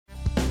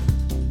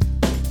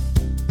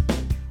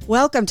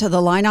Welcome to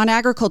the Line on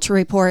Agriculture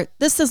Report.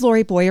 This is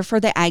Lori Boyer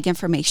for the Ag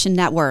Information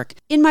Network.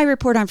 In my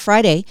report on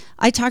Friday,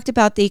 I talked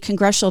about the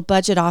Congressional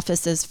Budget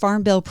Office's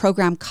Farm Bill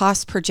program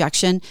cost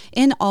projection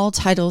in all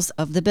titles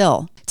of the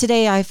bill.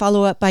 Today, I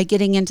follow up by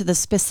getting into the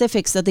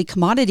specifics of the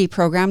commodity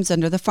programs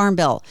under the Farm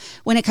Bill.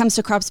 When it comes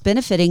to crops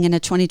benefiting in a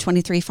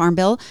 2023 Farm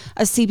Bill,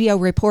 a CBO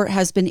report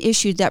has been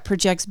issued that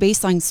projects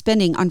baseline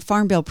spending on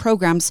Farm Bill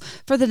programs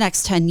for the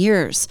next 10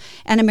 years.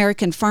 And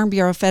American Farm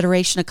Bureau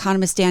Federation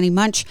economist Danny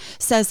Munch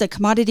says that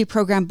commodity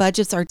program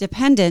budgets are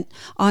dependent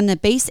on the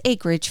base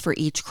acreage for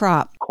each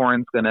crop.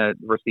 Corn's going to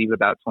receive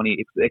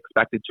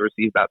expected to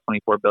receive about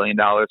 $24 billion,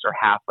 or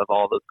half of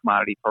all those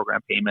commodity program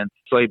payments.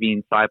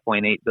 Soybeans,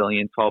 $5.8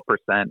 billion, 12%.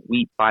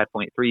 Wheat,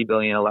 $5.3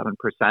 billion, 11%.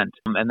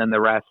 And then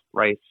the rest,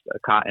 rice,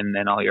 cotton,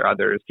 and all your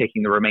others,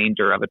 taking the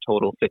remainder of a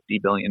total $50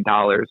 billion.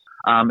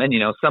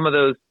 And, some of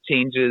those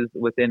changes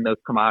within those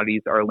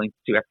commodities are linked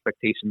to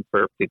expectations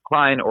for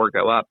decline or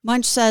go up.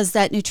 Munch says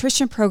that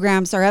nutrition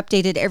programs are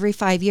updated every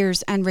 5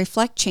 years and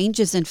reflect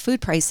changes in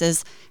food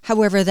prices.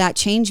 However, that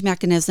change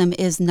mechanism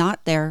is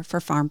not there for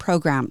farm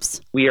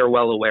programs. We are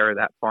well aware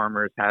that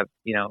farmers have,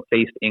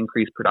 faced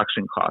increased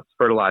production costs,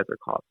 fertilizer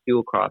costs,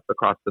 fuel costs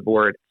across the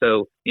board.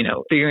 So,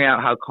 figuring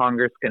out how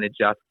Congress can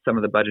adjust some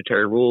of the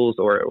budgetary rules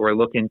or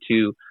look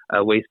into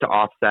ways to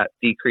offset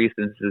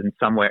decreases in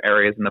some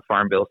areas in the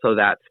Farm Bill so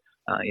that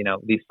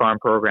these farm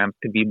programs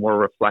could be more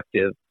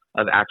reflective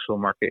of actual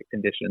market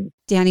conditions.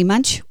 Danny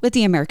Munch with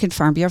the American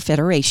Farm Bureau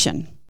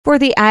Federation. For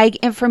the Ag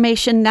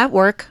Information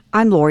Network,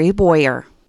 I'm Lori Boyer.